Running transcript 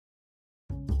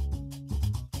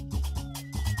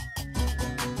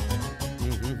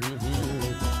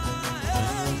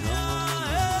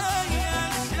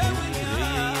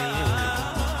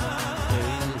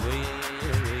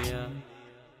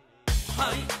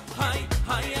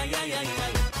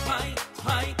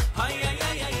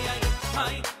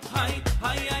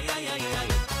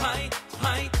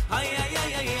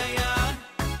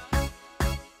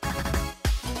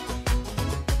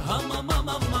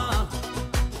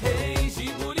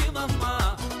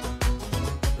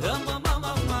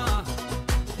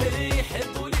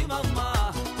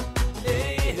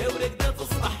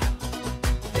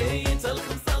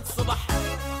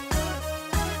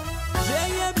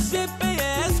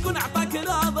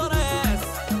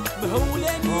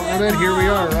And then here we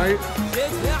are, right?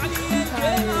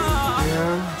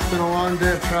 Yeah, it's been a long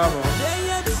day of travel.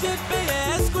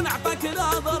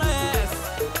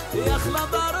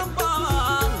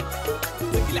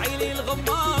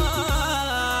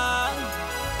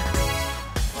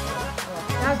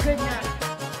 That's good now.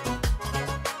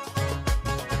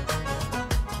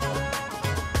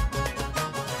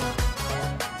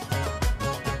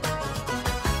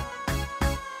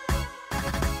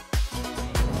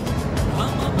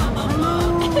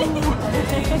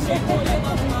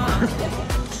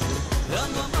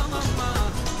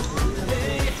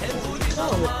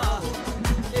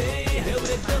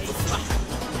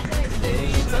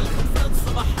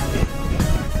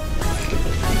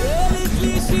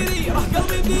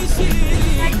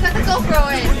 Put the GoPro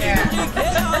in here.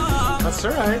 That's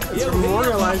alright. It's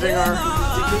memorializing our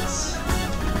tickets.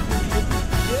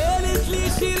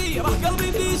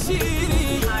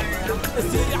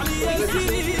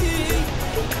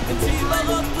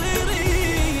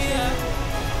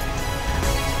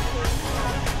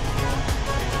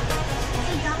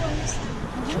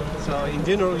 So in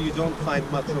general, you don't find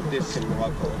much of this in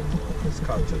Morocco.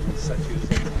 Sculptures and statues.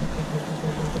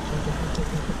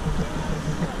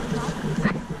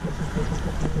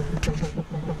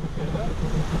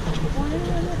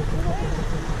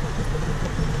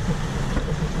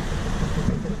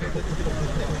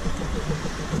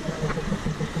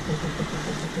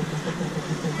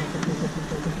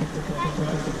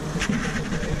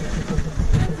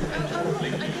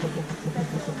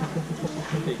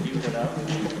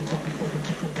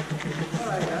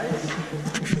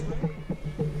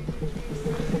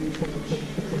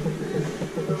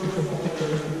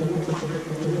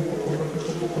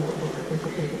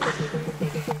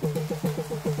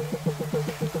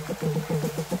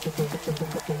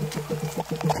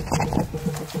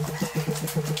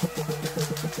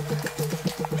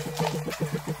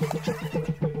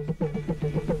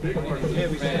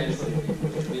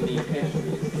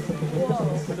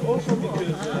 But also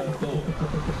because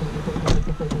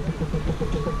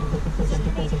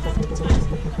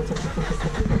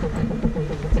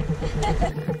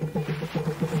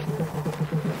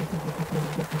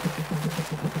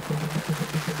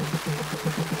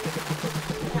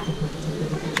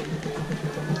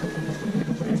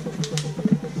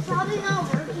Probably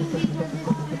not working because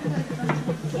it's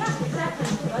yeah, exactly.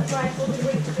 That's why I told you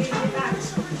wait to be back.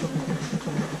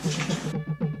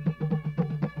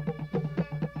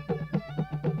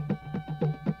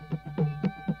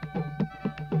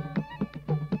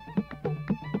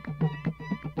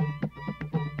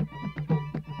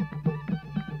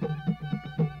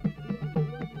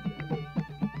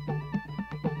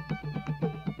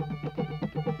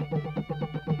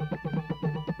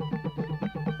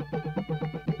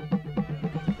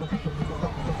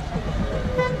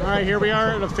 Alright, here we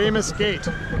are at a famous gate.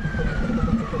 Oh,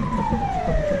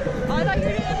 I thought you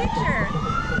were doing a picture.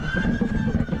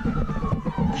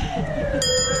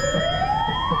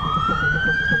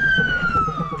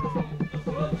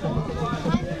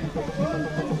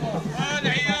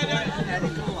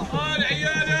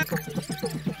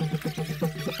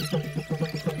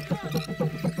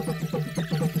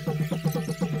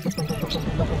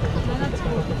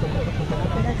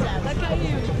 Look at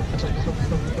you.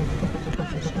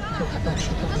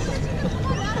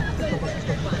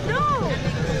 No!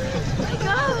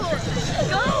 Go!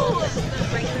 Go!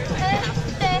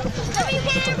 Let me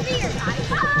get interfere.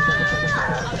 Ah!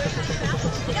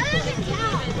 That doesn't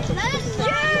count. That is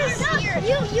not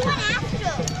interfere. You have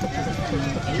to.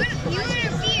 You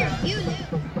interfered. You knew.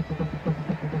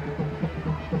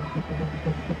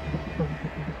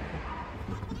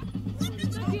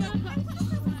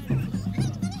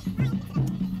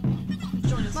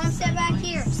 Come on, sit back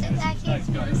here. Sit back here. Thanks,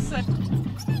 guys.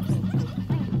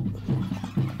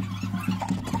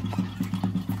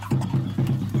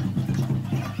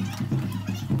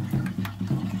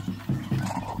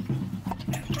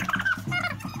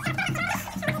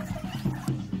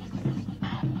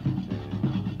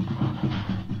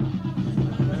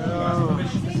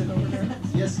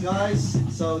 Yes, guys.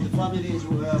 So the family is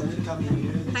welcoming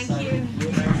you. Thank you.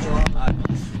 Thank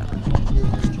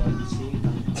you.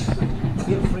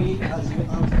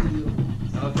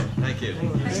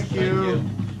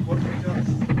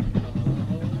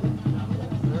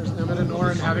 There's Emmett and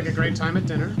Oren having a great time at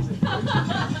dinner.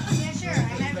 Yeah, sure. I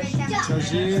had a great time.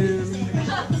 Tagine.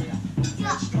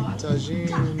 Tagine.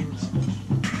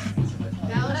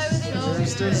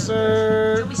 There's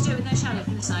dessert. Do we do it with no shadow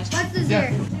from the side? What's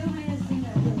dessert?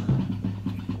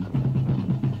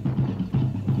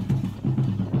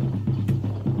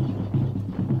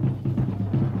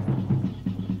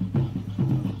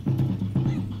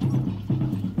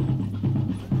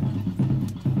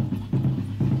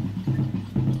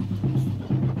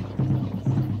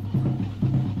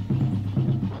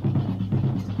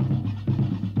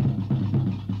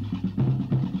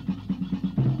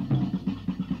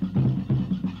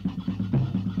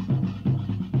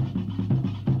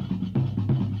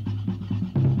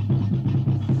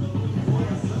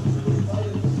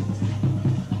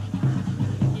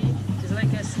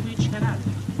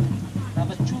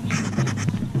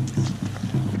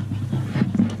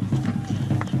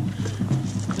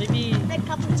 Maybe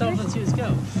some of the twos go.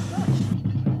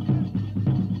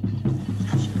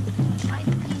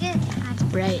 That's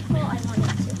bright. Well, I wanted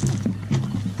to.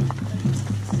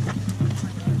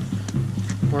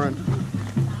 Oren,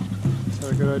 is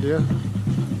that a good idea?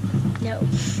 No.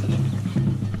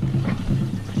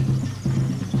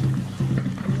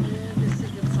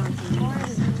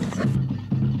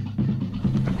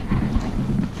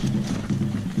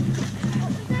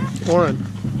 Oren.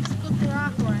 The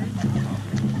rock one.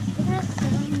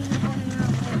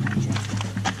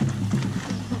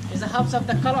 It's the helps of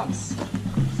the columns.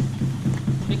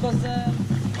 Because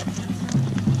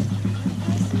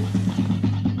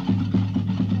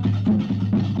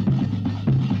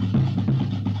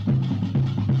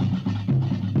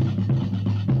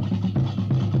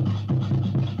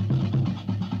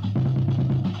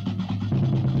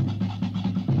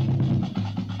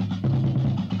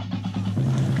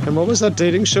And what was that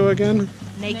dating show again?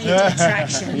 Naked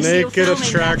Attraction. You still Naked filming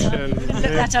Attraction. That? Look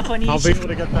that up on YouTube. I'll be able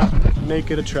to get that.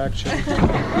 Naked Attraction.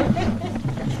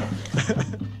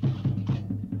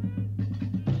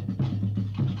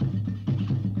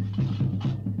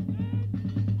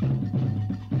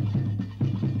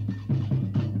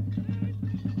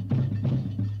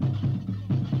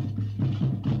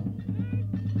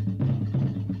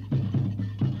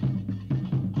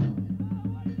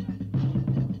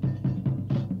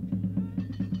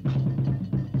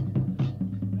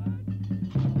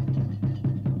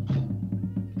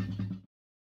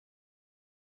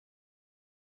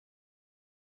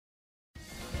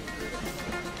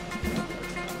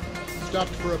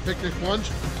 Stopped for a picnic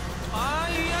lunch.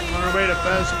 On our way to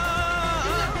Fez.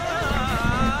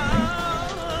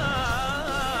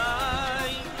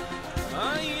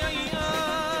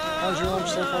 How's your lunch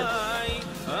so far?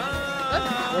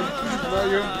 What about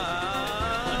you?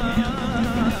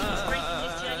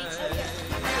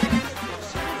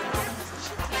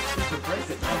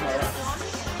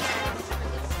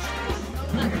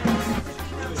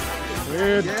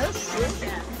 Weird.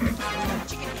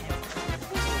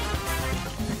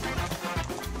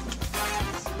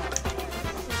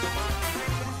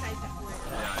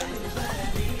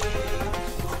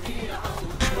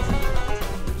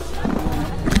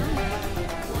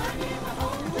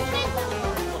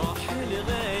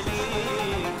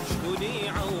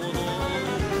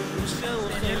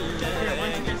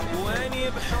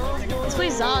 This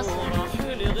place is awesome.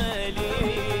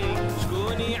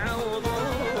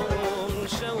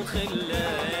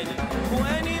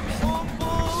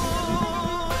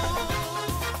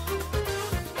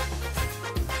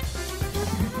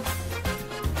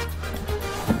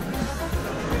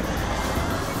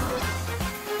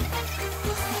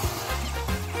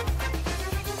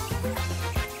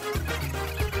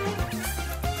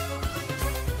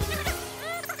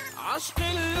 عشق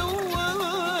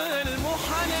الأول مو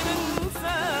حال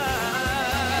ننساه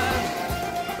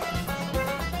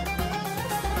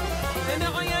أنا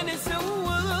عيان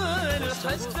سول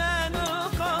حتى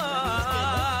نلقاه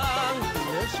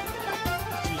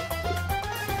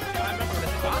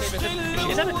عشق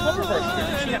الأول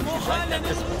مو حال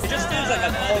ننساه It just feels like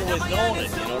I've always known it,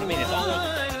 you know what I mean? It's all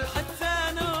حتى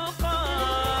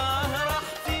نلقاه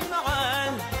راحتي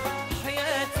معاه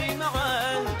حياتي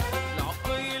معاه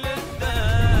العقيل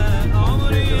الداء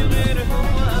عمري غير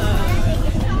هواه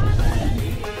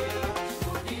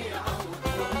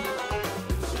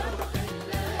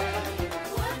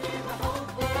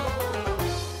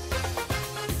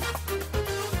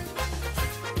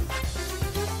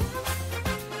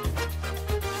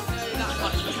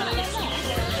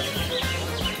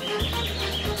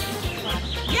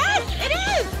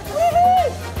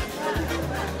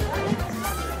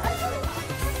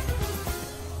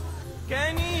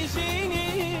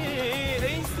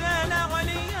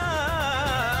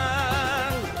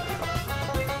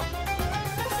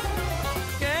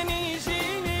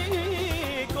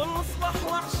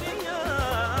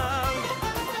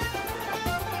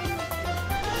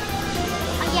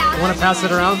Want to pass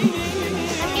it around?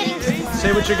 I'm getting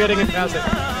Say what you're getting and pass it.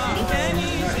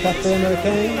 Café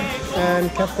Americain and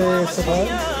Café Sauvage,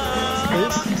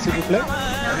 please, s'il vous plaît.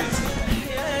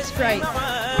 Sprite.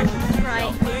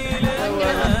 right.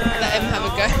 Let him have a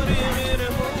go.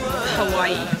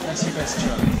 Hawaii. That's your best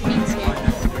try. Me too.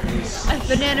 A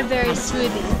banana berry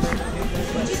smoothie.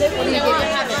 Say what you're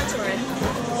having.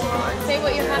 Say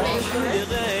what you're having for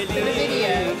the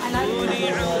video.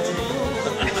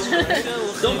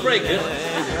 Don't break it.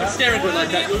 Staring at it like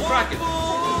that, you'll crack it.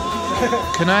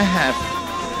 Can I have?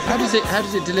 How does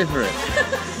it deliver it?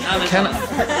 Can A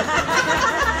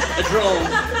drone.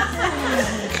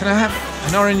 I have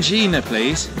an Orangina,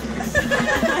 please?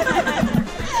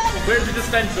 Where's the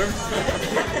dispenser?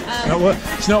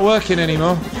 It's not working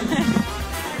anymore.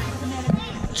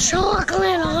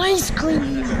 Chocolate ice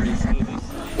cream.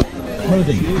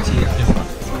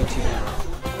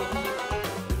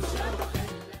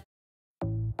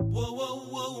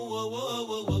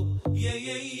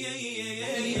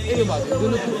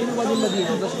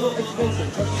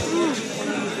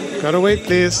 Gotta wait,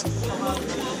 please.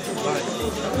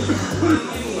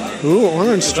 Ooh,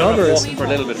 orange strawberries. For a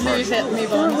little bit first.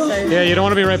 Move on. So Yeah, you don't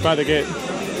want to be right by the gate.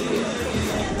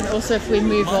 also, if we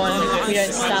move on, we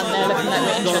don't stand there looking like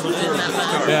we're interested in that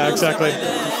man. Yeah, exactly.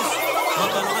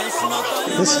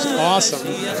 This is awesome.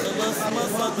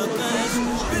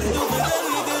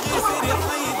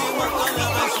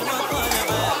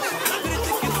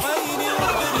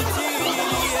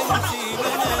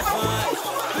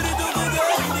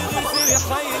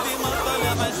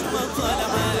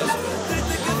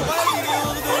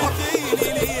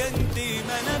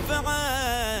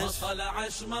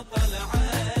 ما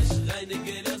طلعش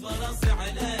غنقلب راسي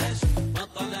علاش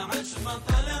ما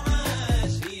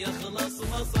طلعش هي خلاص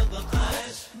ما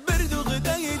صدقاش برد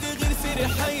وغدايد غير سير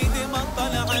حيدي ما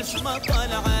طلعش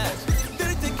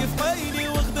درتك في عيني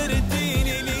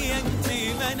وغدرتيني لي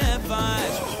انتي ما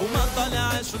نفعش وما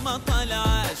طلعش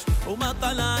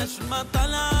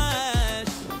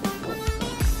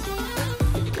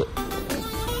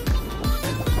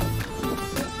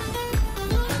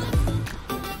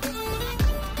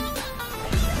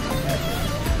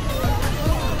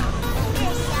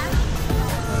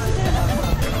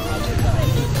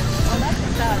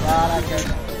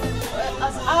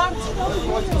Als art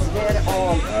what is there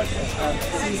all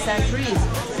since centuries.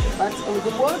 But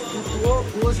the work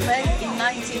was made in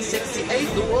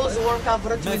 1968. The walls were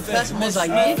covered with first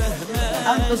mosaic,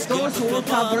 and the doors were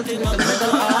covered with the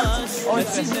middle art or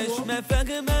ما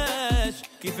فهماش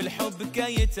كيف الحب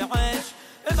كيتعاش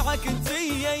معك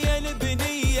انتي يا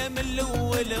البنية من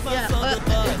الأول ما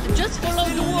صدقاش Just follow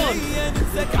the wall.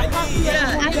 ننساك عليا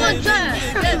Yeah, I want that.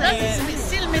 Yeah, that's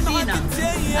still Medina.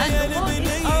 and the wall is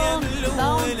around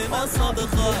down ما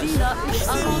صدقاش Medina is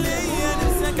around the wall.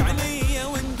 ننساك عليا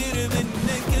وندير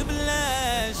منك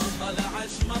بلاش ما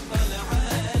طلعش غنقلب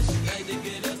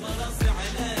راسي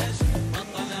علاش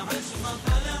ما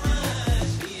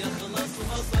طلعش هي خلاص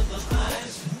ما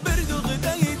صدقاش برد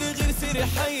وغدايد غير سير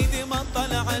حيدي ما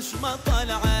طلعش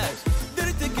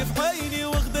درتك في عيني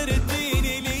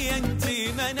وغدرتيني لي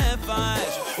انتي ما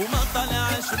نفعش وما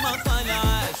طلعش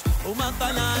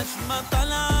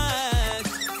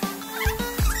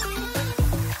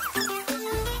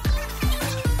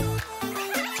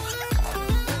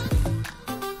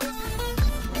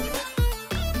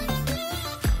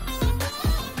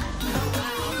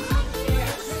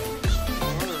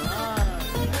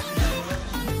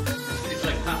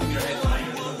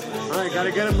All right,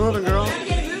 gotta get it moving, girl.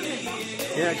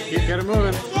 Yeah, get it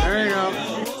moving. There you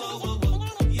go.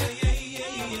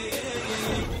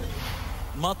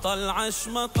 ما طلعش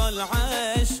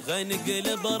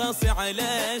غنقلب راسي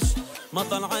علاش ما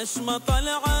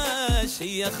طلعش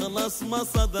هي خلاص ما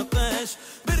صدقاش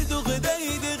برد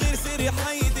وغدايد غير سيري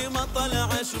حيدي ما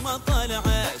طلعش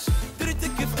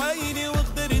درتك في عيني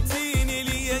وغدرتيني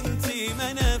لي انتي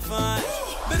ما نفعش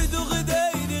برد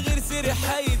وغدايد غير سيري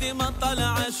حيدي ما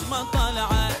طلعش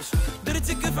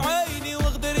درتك في عيني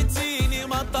وغدرتيني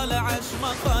ما طلعش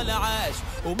وما طلعش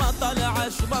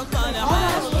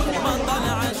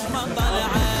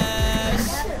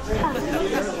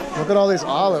Look at all these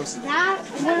olives. That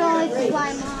would only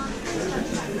fly, Mom.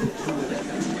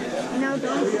 No,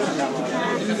 don't step on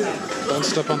that. Don't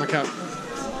step on the cap.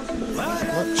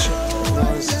 Oh,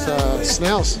 shit. Those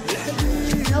snails. Nope.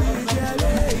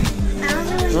 I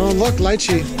don't really Oh, look,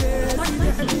 lychee.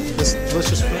 This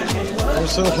delicious fruit.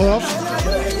 There's a hoof.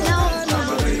 know.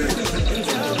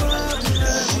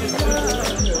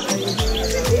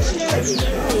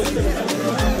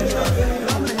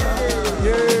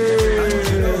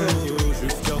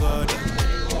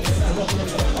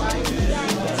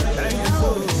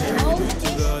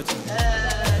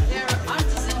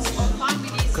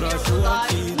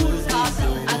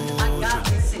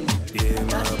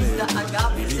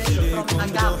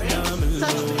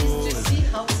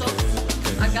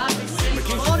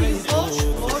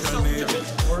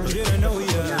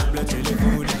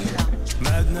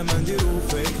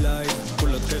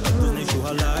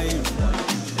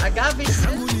 rubbish.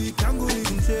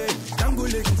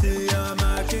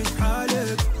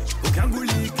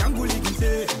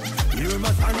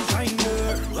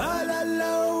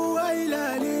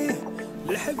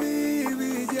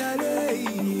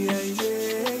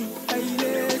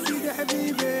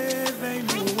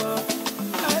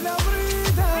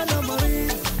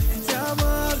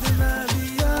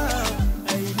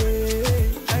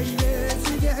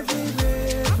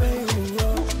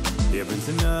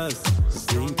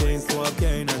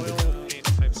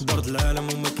 العالم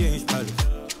وما كاينش بحالك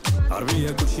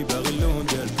عربية كلشي باغي اللون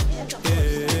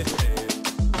ديالك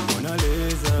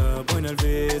موناليزا بغينا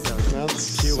الفيزا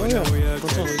نمشيو انا وياك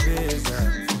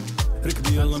الفيزا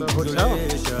ركبي يلا نبدلو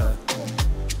العيشة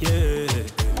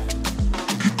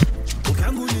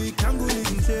وكنقولك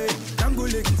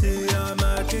انتي يا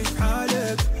ما كاينش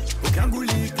بحالك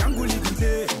وكنقولك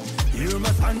انتي You're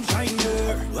my sunshine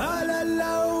girl ولا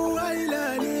لا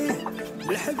ويلاني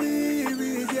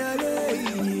بالحبيبي ديالي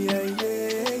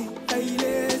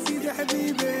سيدي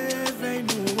حبيبي فين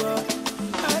هو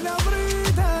انا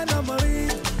مريض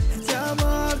انت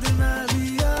مرض ما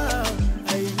بيا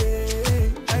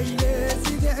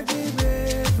سيدي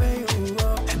حبيبي فين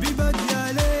هو حبيبه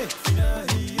ديالي فينا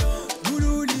هي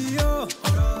قولوا لي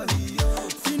راه هي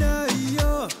فينا هي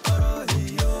راه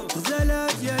هي غزاله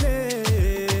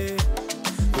ديالي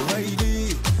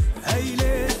وهيلي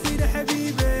سيدي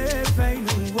حبيبي فين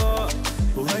هو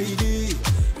وهيلي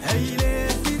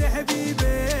سيدي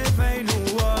حبيبي فين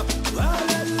هو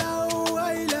ولا لا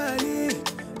ويلاني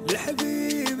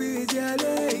الحبيبي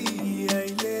ديالي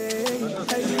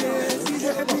سيدي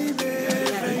حبيبي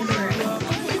فين هو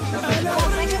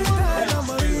انا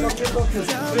مريض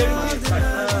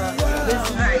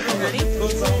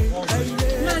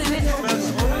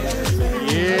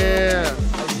Yeah.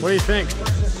 What do you think?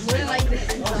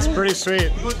 It's pretty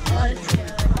sweet.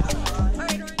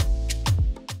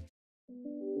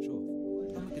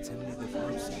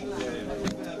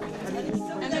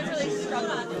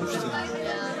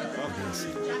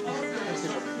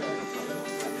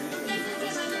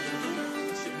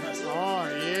 Oh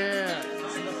yeah.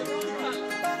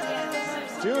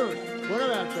 Dude, look at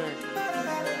that thing.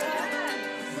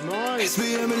 Nice.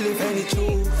 حسبي من اللي فاني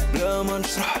تشوف بلا ما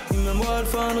نشرح إما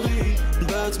موالفة نغيب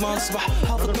نبات ما نصبح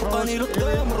حافظ تلقاني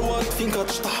لقدام رواد فين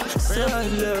كتشطح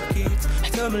ساهل لا بكيت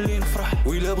حتى ملي نفرح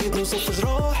وإلا بغيت نوصف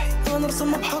جراحي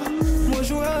غنرسم بحر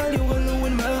موجو عالي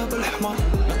وغنلون معاه بالحمر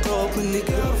الطراب مني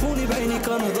كيعرفوني بعيني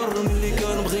كنهضر ملي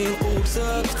كنبغي نقول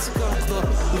ساكت كنقدر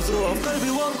مزروع في قلبي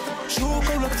ورد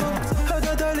شوكة ولا كتر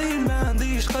هذا دليل ما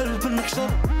عنديش قلب نحشر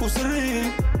وسري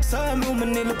سامعوا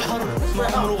مني البحر ما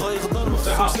عمرو غيغدر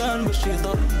فرسان باش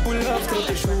يهضر ولا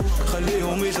فترة يشوف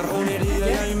خليهم يجرحوني عليا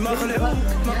يا اما خلعوك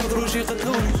ما قدروش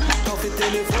يقتلوني طافي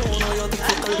التليفون وياضك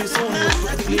في قلبي صوني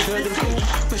وحدك اللي في هذا الكون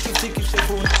ما شفتي كيف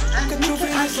شافوني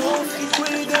كتشوفيني صافي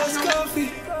ولا داز كافي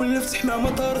ولا فتح مع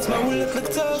مطار تسمع ولات لك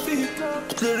تافي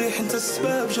قلت الريح انت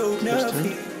السباب جاوب نافي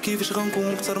كيفاش غنكون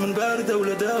اكثر من باردة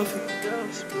ولا دافي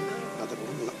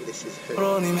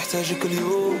راني محتاجك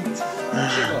اليوم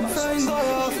فين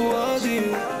ضايع فؤادي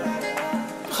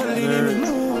خليني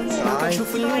مجنون ما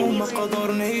كنشوف النوم ما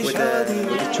قدر نعيش عادي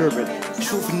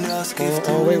شوف الناس كيف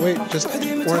wait, just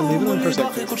Warren, leave it on for a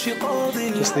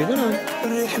second. Just leave it on.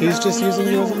 He's just using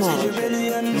you as a model.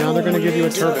 Now they're gonna give you a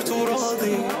turban.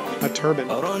 A turban.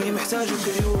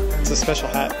 It's a special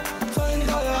hat.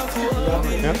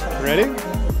 Yep, ready?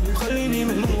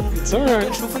 It's alright.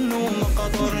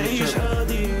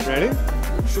 Ready?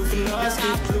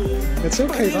 It's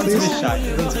okay,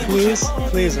 please.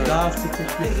 Please,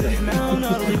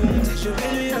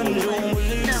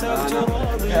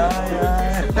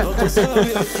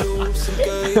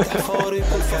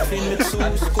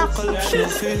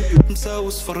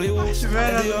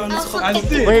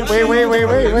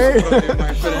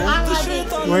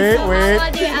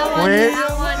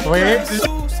 Wait.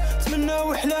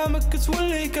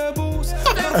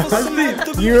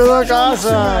 You look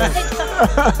awesome.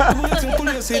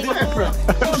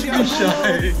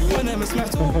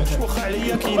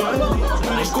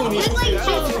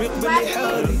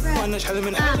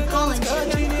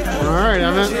 Alright,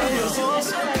 I'm in.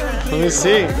 Let me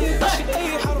see.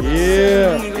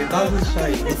 Yeah.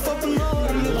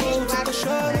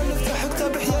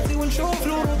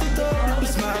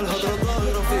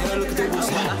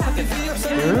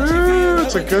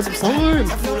 It's a good point.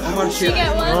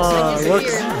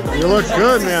 You look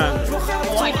good, man.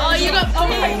 Oh, you got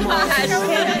pink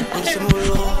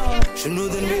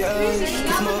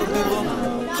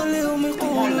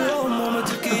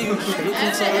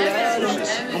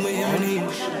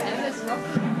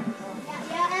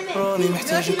راني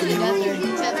محتاجك اليوم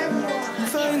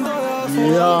فين ضايع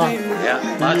Yeah,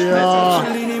 much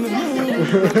better.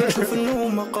 شوف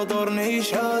النوم ما قدر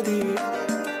نعيش عادي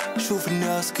شوف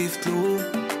الناس كيف تلوم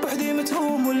وحدي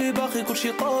متهوم واللي باقي كل شي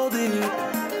قاضي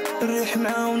الريح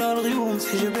معاونا الغيوم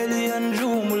تحجب عليا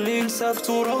نجوم والليل ساكت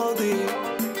وراضي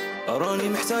راني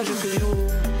محتاجك اليوم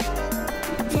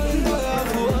فين ضيع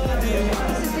فؤادي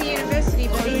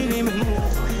خليني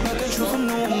مهموم ما كنشوف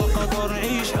النوم ما قدر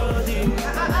نعيش عادي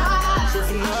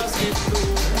شوف الناس كيف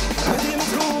تلوم وحدي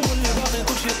متهوم واللي باقي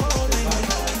كل شي قاضي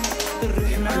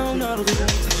الريح معاونا الغيوم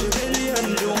تحجب عليا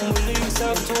نجوم والليل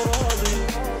ساكت وراضي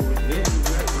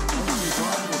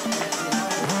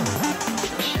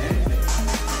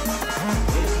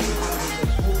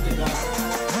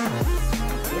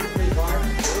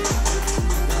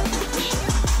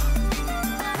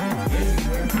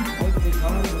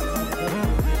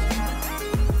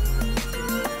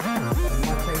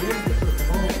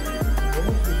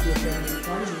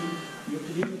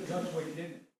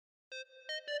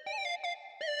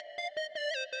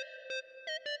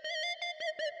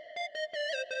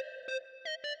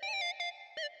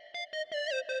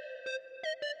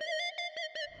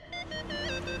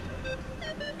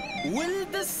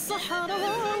ولد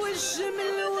الصحراء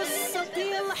والجمل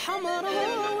والسقي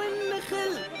الحمراء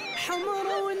والنخل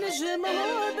حمراء ونجمة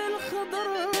بالخضر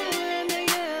أنا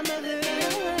يا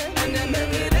مغربي أنا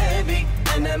مغربي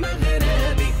أنا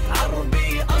مغربي عربي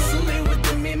أصلي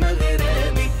ودمي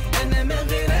مغربي أنا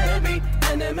مغربي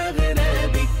أنا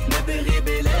مغربي نبغي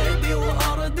بلادي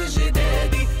وأرض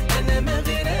جدادي أنا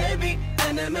مغربي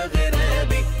أنا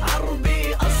مغربي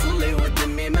عربي أصلي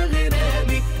ودمي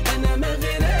مغربي أنا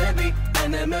مغربي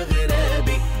أنا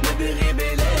مغربي نبغي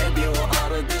بلادي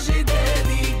وأرض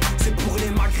جدادي. C'est pour les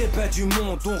maghrébins du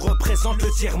monde, on représente le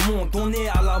tiers-monde. On est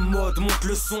à la mode, monte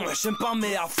le son, j'aime pas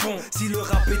mais à fond. Si le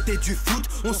rap était du foot,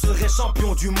 on serait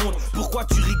champion du monde. Pourquoi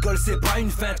tu rigoles, c'est pas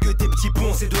une feinte que des petits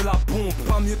ponts, c'est de la pompe.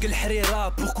 Pas mieux que le harira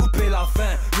pour couper la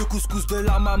faim. Le couscous de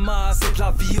la mama, c'est de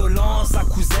la violence à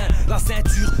cousin. La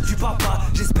ceinture du papa,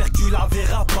 j'espère que tu la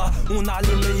verras pas. On a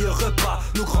le meilleur repas,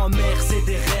 nos grands-mères c'est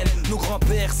des reines, nos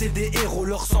grands-pères c'est des héros.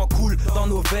 Leur sang coule dans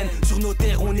nos veines, sur nos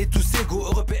terres on est tous égaux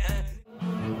européens.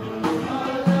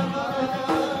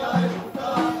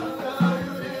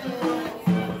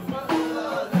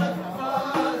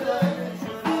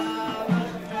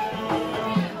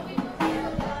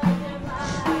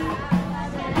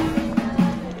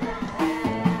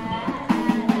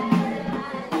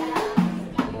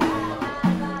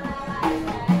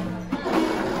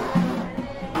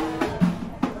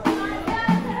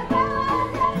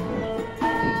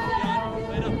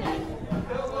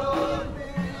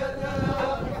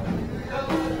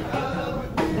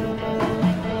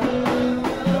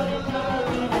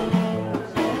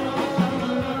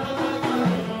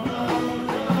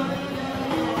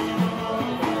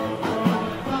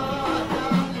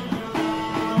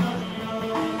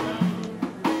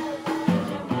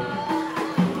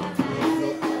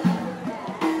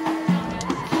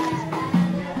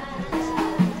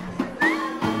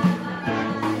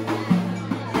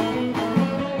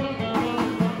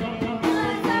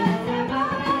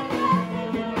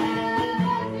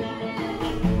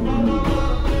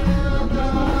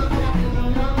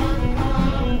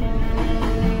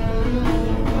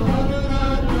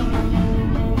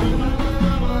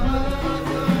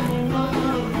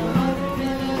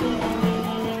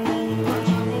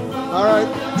 All right,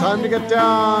 time to get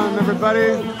down, everybody.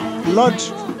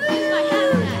 Lunch.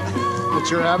 It's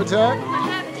your habitat? My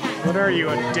habitat. What are you,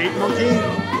 a date monkey?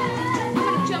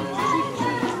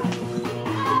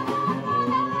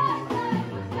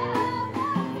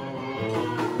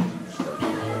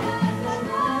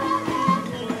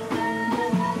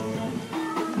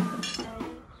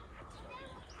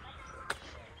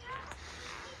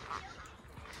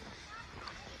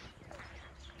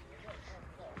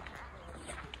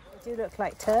 They do look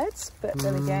like turds, but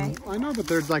there we go. I know, but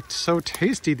they're like so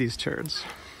tasty, these turds.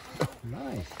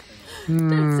 Nice.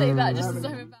 Don't say that, just so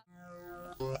bad.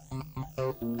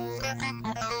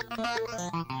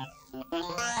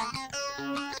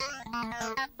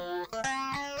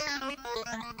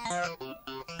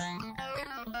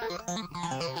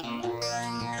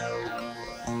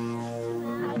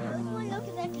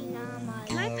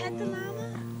 Can I pet the llama?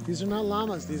 These are not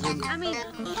llamas, these are I mean,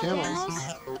 camels.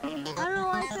 I don't know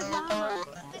why I said llama.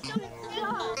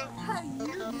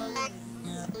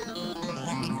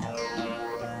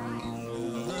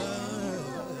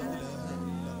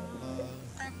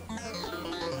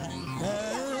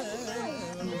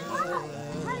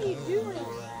 How are you doing?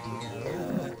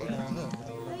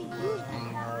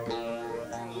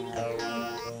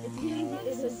 It's easy.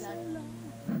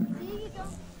 There you go.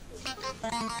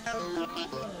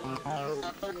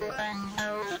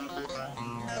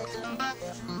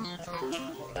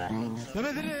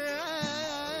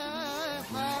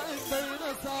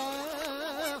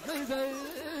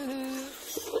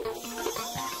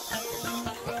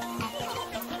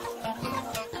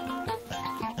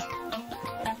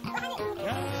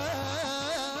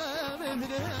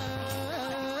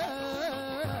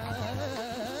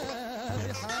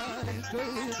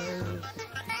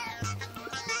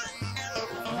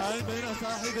 هاي بين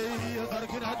صاحبي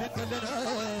فرق عدت لنا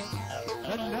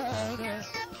دلانا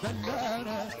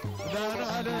دلانا دلانا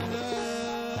علينا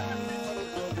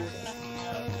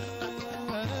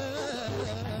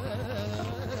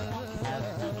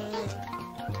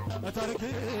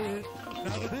تركي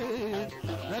ناخذين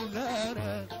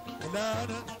دلانا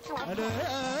دلانا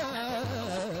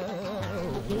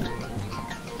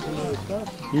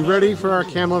You ready for our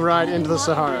camel ride into the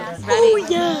Sahara? Ready. Oh,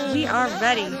 yeah. We are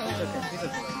ready.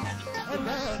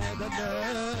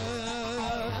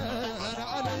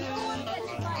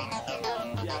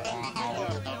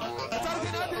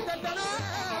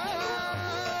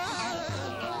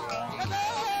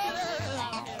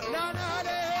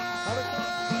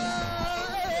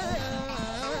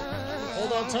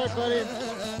 Hold on tight, buddy.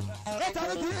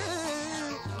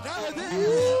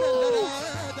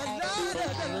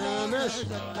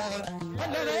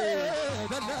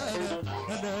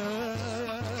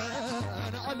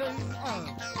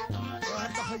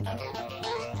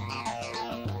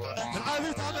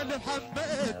 العابد عمل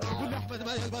لمحمد كل احمد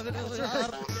ما يقبل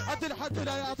الانصار عد الحد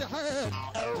لا يعطي حد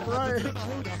Right.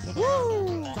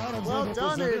 Woo! Well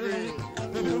done, Avery.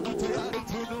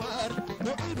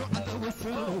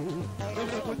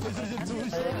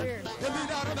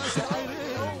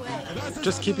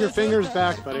 Just keep your fingers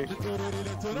back, buddy.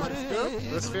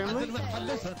 This family?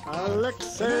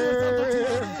 Alexei!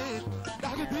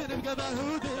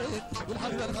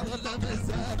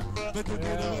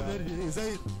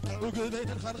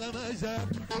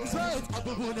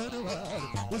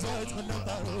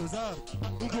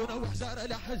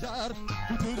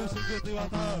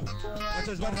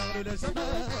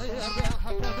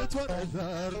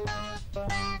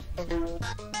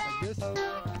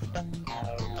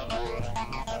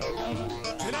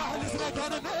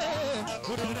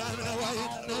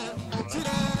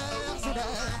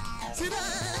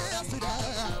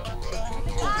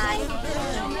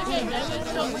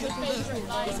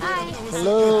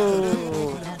 Hello.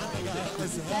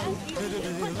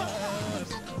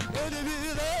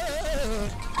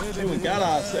 Hey, we got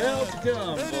ourselves a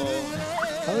combo.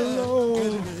 Hello.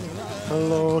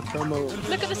 Hello, Camel.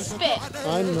 Look at the spit.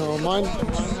 I know. Mine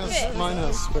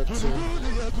has spit too.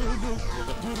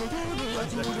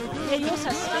 Yeah, yours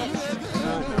has spit. I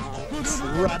know. It's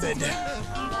rabid.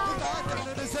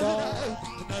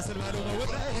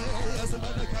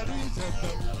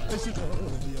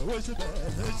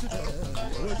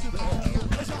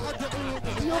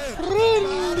 Your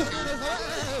friend!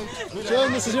 Jen,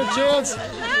 this is your chance!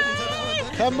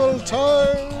 Camel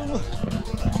time!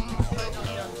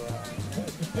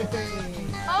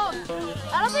 Oh,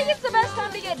 I don't think it's the best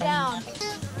time to get down.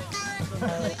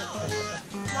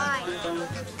 Why?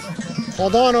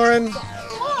 Hold on, Oren.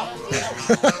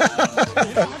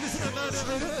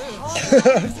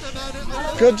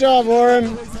 Good job,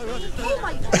 Oren.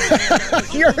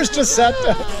 Yours just sat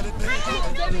down.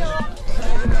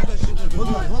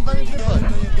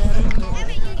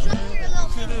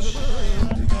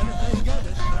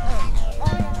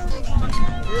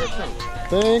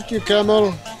 Thank you,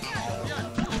 Camel.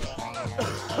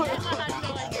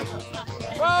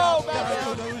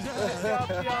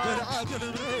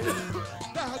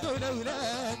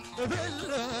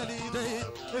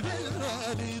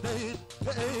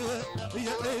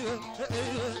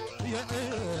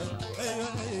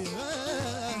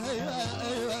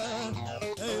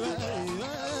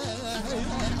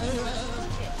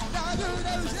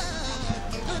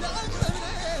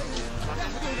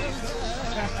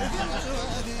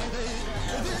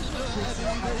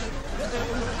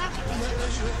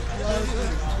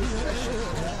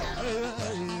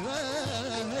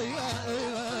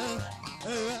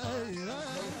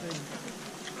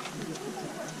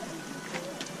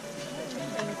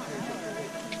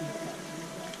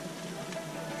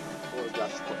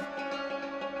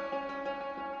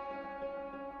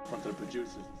 Front of the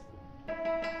producers.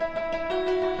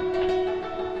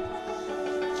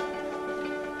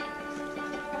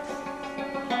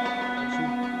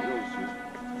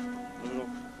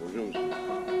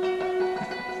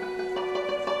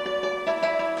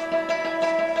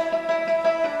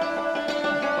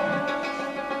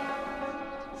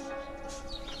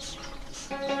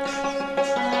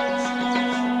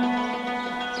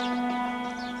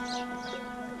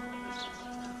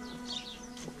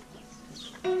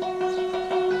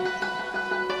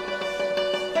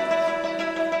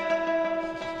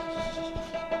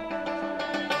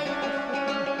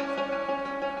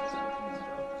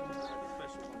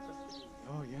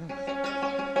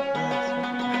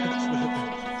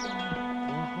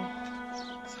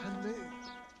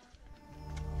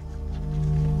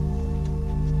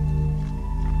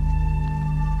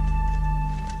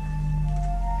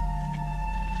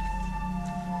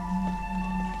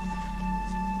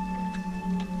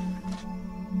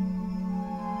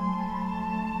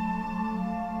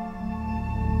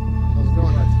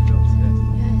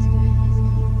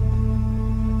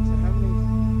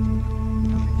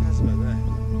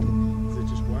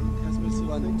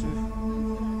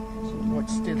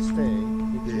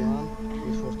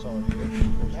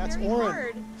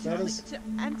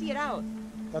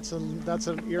 That's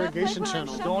an irrigation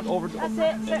channel. Don't overdo. That's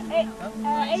it. So,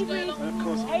 Avery can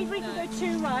go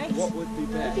 2 right. What would be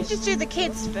best? We could just do the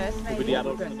kids first, maybe. With the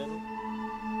adult in the middle.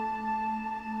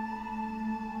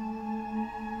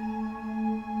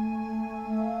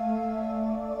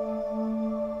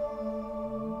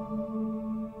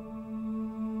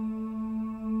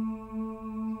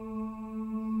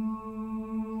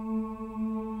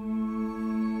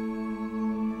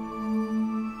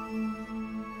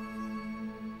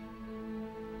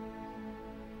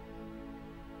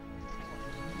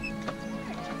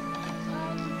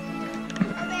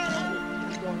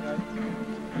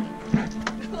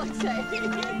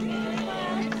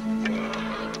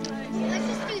 Let's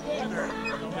just do this.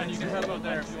 And you can help out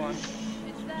there if you want.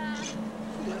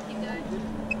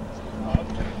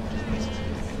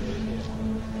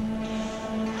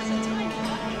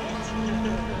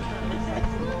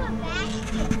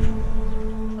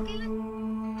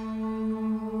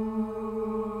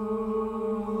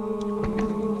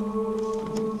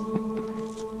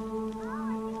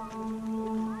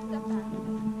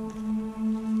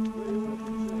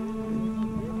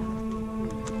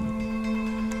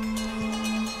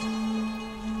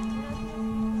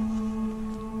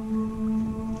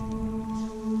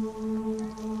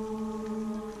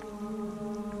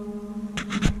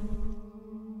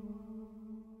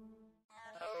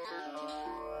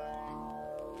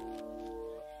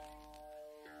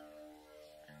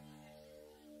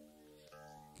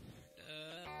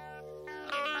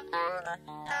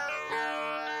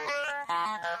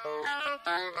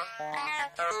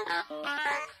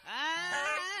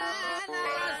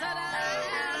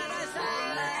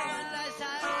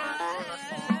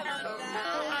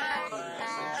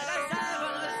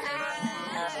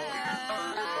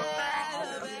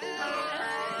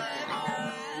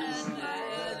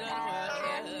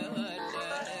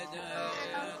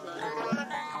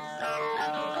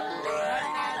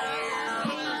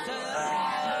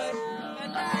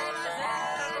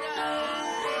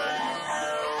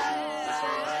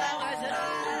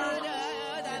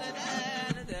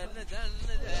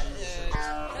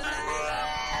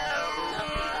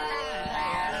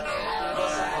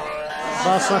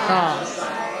 Basaka.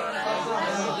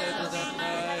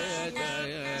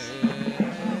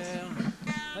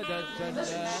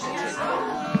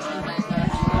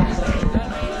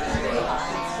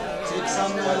 Take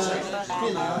some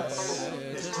peanuts.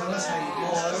 Tell us how you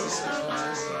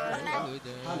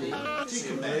honey, take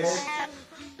a mix.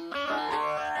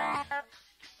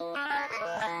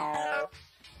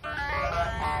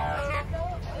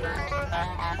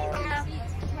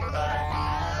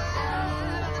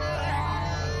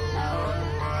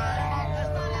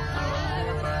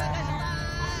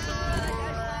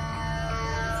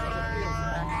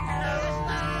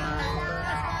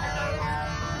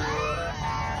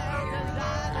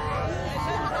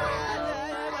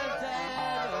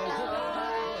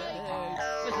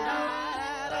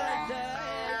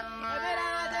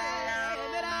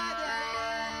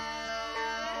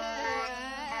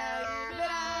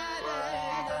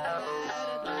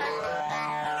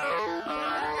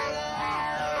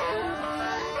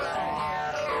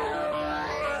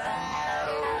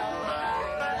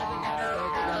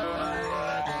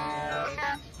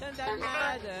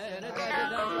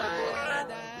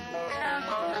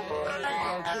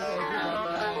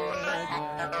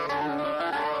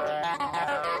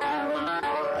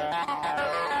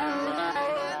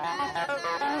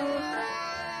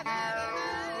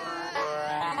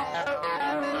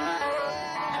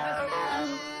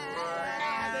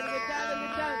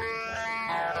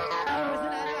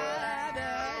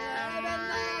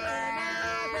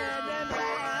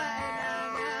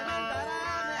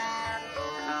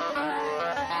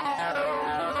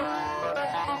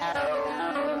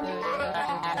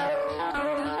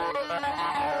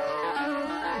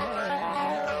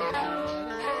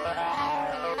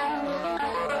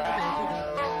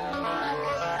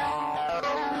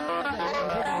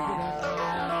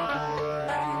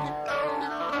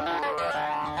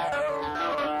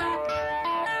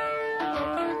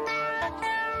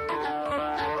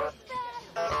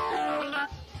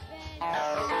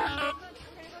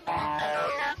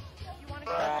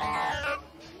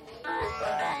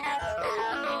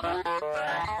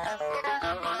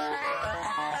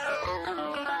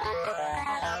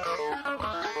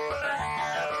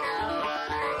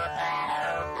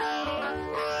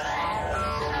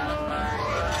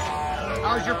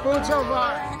 How's your food so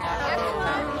far?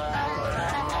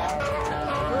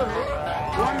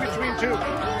 One between two.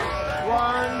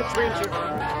 One between two.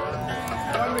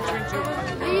 One between two.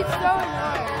 He's so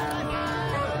annoying.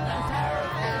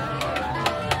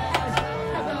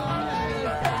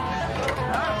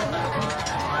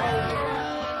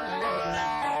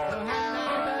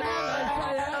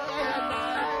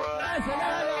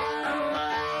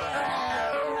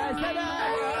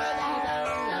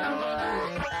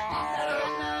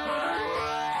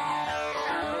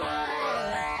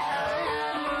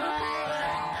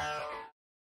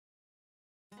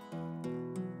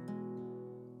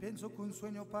 Pienso que un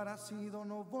sueño parecido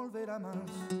no volverá más.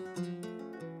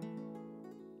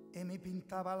 Y me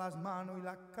pintaba las manos y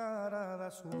la cara de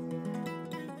azul.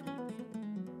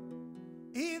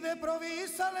 Y de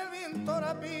provisa el viento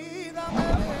rápida.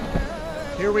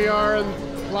 Here we are in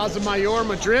Plaza Mayor,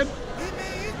 Madrid.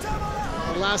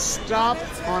 The last stop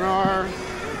on our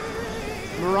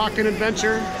Moroccan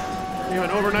adventure. We have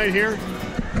an overnight here.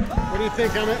 What do you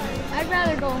think, Emmett? I'd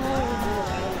rather go home.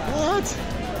 What?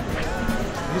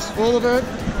 He's full of it.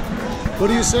 What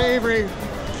do you say, Avery?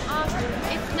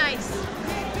 It's nice.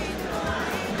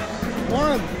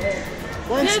 Warren.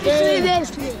 Warren, Spain.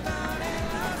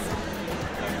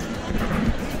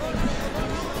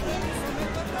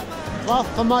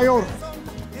 Plaza Mayor.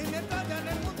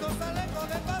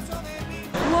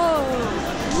 Whoa,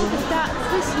 look at that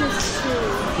Christmas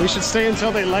tree. We should stay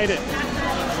until they light it.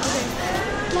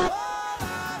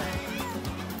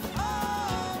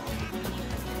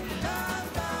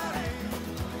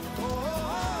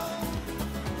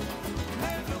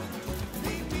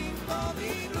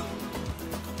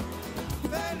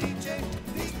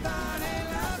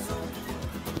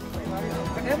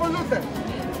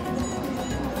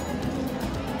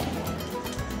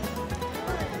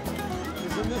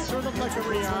 Isn't this sort of like a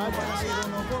riad?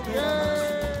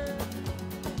 Yay!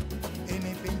 Y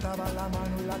me pintaba la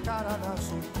mano y la cara de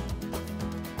azul.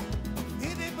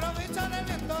 Y de aprovechar el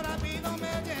viento rápido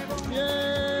me llevo.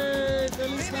 Yay!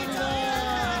 Feliz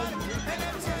Navidad!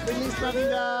 Feliz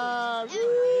Navidad! Woo!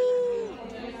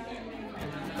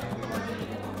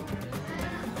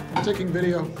 I'm taking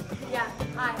video. Yeah,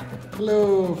 hi.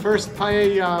 Hello, first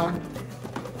paella.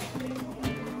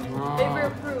 Wow. Favorite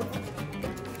approved.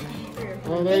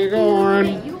 Well, there you go,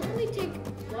 Warren. You only take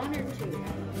one or two.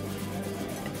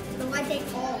 So I take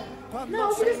all.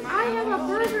 No, because I have a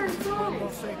burger and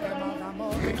fries.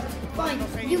 Fine,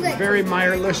 you get Very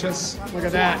Meyerlicious. Look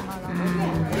at that.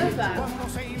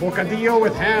 Bocadillo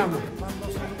with ham. Wait,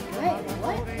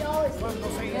 what?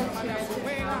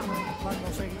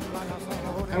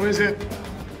 How is it?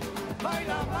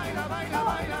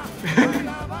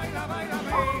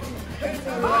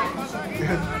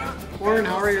 Warren,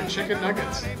 how are your chicken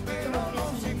nuggets?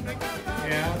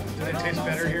 Yeah? Do they taste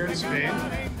better here in Spain? no,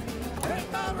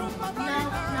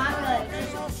 not good.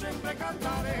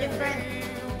 Different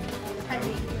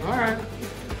country. All right.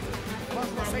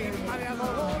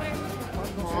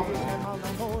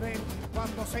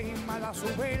 Cuando se inmala su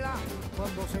vela,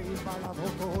 cuando se inmala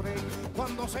dolores,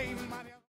 cuando se inmala